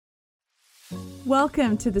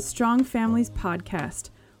Welcome to the Strong Families Podcast,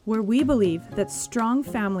 where we believe that strong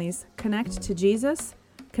families connect to Jesus,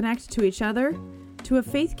 connect to each other, to a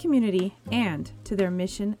faith community, and to their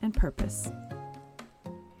mission and purpose.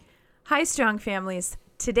 Hi, Strong Families.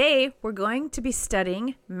 Today, we're going to be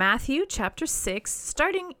studying Matthew chapter 6,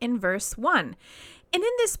 starting in verse 1. And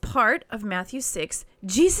in this part of Matthew 6,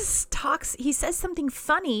 Jesus he says something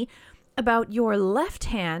funny about your left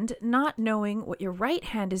hand not knowing what your right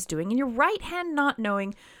hand is doing and your right hand not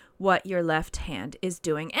knowing what your left hand is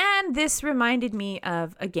doing. And this reminded me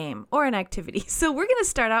of a game or an activity. So we're going to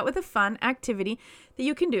start out with a fun activity that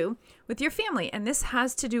you can do with your family. And this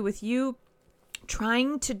has to do with you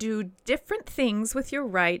trying to do different things with your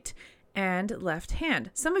right and left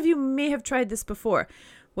hand. Some of you may have tried this before.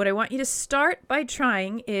 What I want you to start by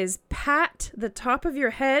trying is pat the top of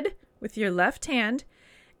your head with your left hand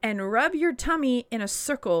and rub your tummy in a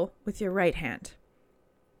circle with your right hand.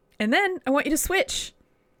 And then I want you to switch.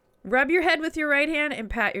 Rub your head with your right hand and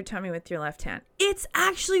pat your tummy with your left hand. It's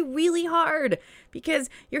actually really hard because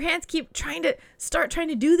your hands keep trying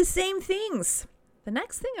to do the same things. The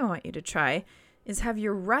next thing I want you to try is have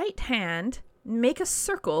your right hand make a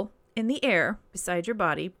circle in the air beside your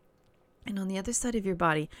body. And on the other side of your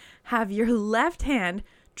body, have your left hand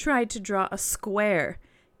try to draw a square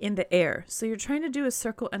in the air. So you're trying to do a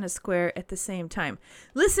circle and a square at the same time.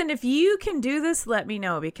 Listen, if you can do this, let me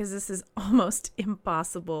know because this is almost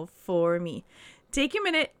impossible for me. Take a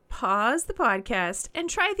minute, pause the podcast, and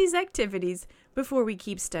try these activities before we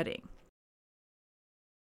keep studying.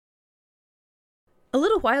 A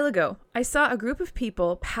little while ago, I saw a group of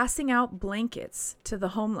people passing out blankets to the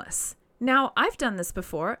homeless. Now, I've done this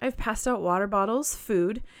before. I've passed out water bottles,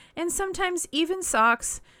 food, and sometimes even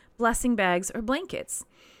socks, blessing bags, or blankets.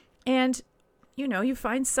 And, you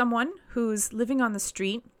find someone who's living on the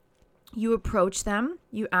street, you approach them,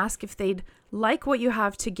 you ask if they'd like what you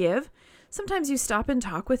have to give. Sometimes you stop and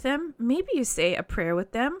talk with them. Maybe you say a prayer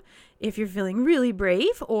with them if you're feeling really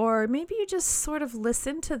brave, or maybe you just sort of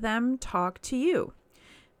listen to them talk to you.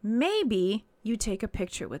 Maybe you take a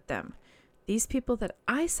picture with them. These people that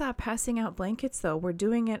I saw passing out blankets, though, were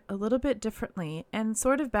doing it a little bit differently and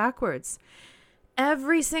sort of backwards.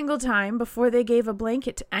 Every single time before they gave a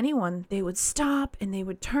blanket to anyone, they would stop and they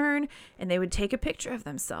would turn and they would take a picture of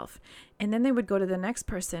themselves. And then they would go to the next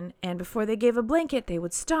person, and before they gave a blanket, they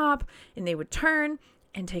would stop and they would turn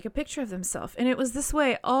and take a picture of themselves. And it was this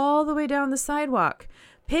way all the way down the sidewalk.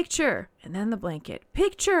 Picture and then the blanket.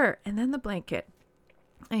 Picture and then the blanket.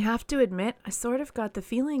 I have to admit, I sort of got the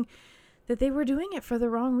feeling that they were doing it for the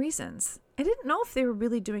wrong reasons. I didn't know if they were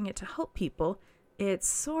really doing it to help people. It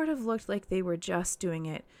sort of looked like they were just doing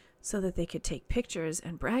it so that they could take pictures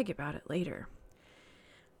and brag about it later.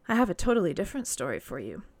 I have a totally different story for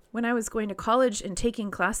you. When I was going to college and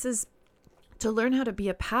taking classes to learn how to be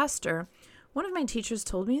a pastor, one of my teachers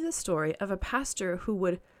told me the story of a pastor who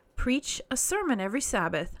would preach a sermon every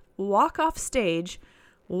Sabbath, walk off stage,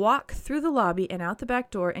 walk through the lobby and out the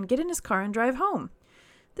back door, and get in his car and drive home.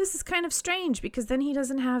 This is kind of strange because then he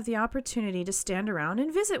doesn't have the opportunity to stand around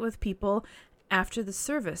and visit with people after the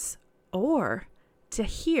service, or to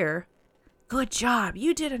hear, "Good job,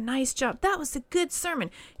 you did a nice job. That was a good sermon.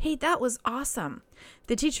 Hey, that was awesome."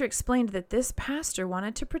 The teacher explained that this pastor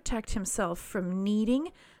wanted to protect himself from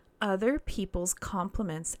needing other people's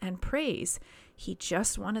compliments and praise. He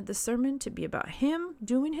just wanted the sermon to be about him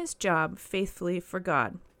doing his job faithfully for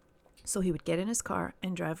God. So he would get in his car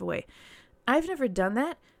and drive away. I've never done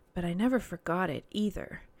that, but I never forgot it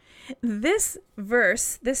either. This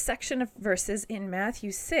section of verses in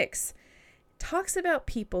Matthew 6 talks about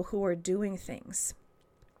people who are doing things.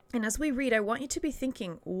 And as we read, I want you to be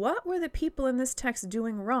thinking, what were the people in this text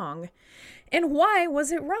doing wrong? And why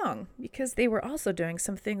was it wrong? Because they were also doing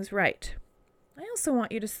some things right. I also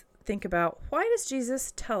want you to think about, why does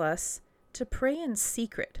Jesus tell us to pray in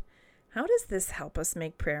secret? How does this help us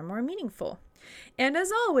make prayer more meaningful? And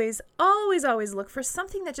as always, always look for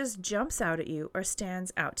something that just jumps out at you or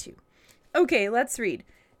stands out to you. Okay, let's read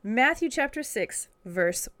Matthew chapter 6,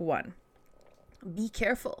 verse 1. Be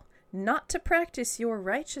careful not to practice your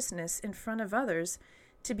righteousness in front of others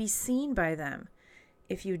to be seen by them.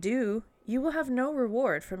 If you do, you will have no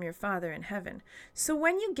reward from your Father in heaven. So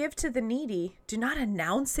when you give to the needy, do not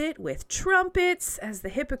announce it with trumpets as the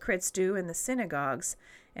hypocrites do in the synagogues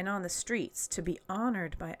and on the streets to be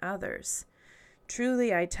honored by others.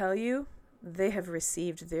 Truly, I tell you, they have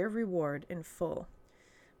received their reward in full.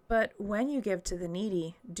 But when you give to the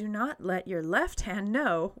needy, do not let your left hand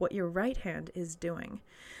know what your right hand is doing,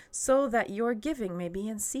 so that your giving may be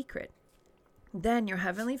in secret. Then your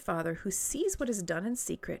heavenly Father, who sees what is done in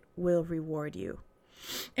secret, will reward you.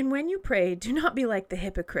 And when you pray, do not be like the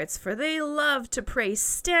hypocrites, for they love to pray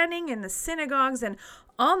standing in the synagogues and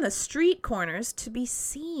on the street corners to be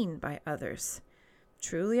seen by others.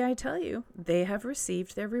 Truly, I tell you, they have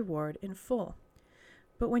received their reward in full.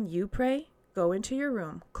 But when you pray, go into your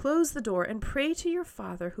room, close the door, and pray to your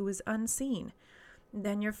Father who is unseen.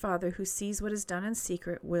 Then your Father who sees what is done in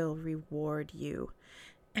secret will reward you.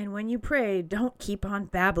 And when you pray, don't keep on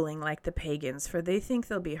babbling like the pagans, for they think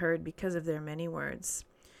they'll be heard because of their many words.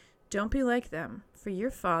 Don't be like them, for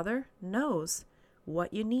your Father knows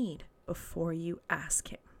what you need before you ask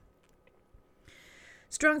him.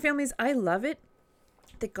 Strong families, I love it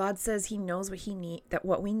that God says he knows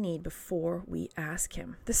what we need before we ask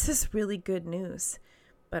him. This is really good news.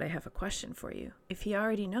 But I have a question for you. If he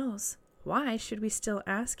already knows, why should we still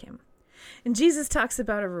ask him? And Jesus talks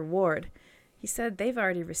about a reward. He said they've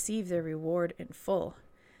already received their reward in full.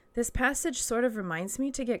 This passage sort of reminds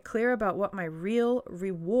me to get clear about what my real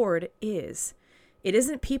reward is. It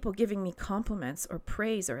isn't people giving me compliments or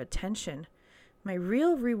praise or attention. My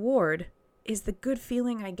real reward is the good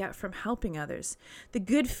feeling I get from helping others, the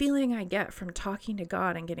good feeling I get from talking to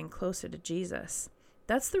God and getting closer to Jesus.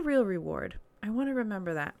 That's the real reward. I want to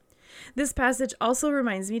remember that. This passage also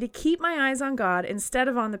reminds me to keep my eyes on God instead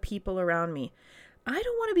of on the people around me. I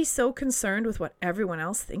don't want to be so concerned with what everyone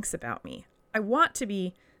else thinks about me. I want to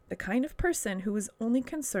be the kind of person who is only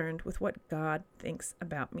concerned with what God thinks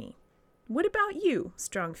about me. What about you,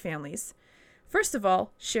 strong families? First of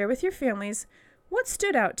all, share with your families what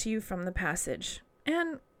stood out to you from the passage.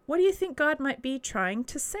 And what do you think God might be trying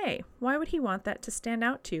to say? Why would he want that to stand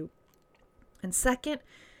out to you? And second,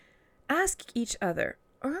 ask each other,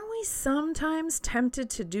 are we sometimes tempted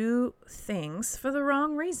to do things for the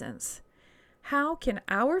wrong reasons? How can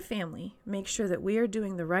our family make sure that we are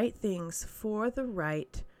doing the right things for the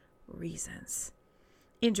right reasons?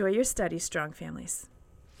 Enjoy your study, strong families.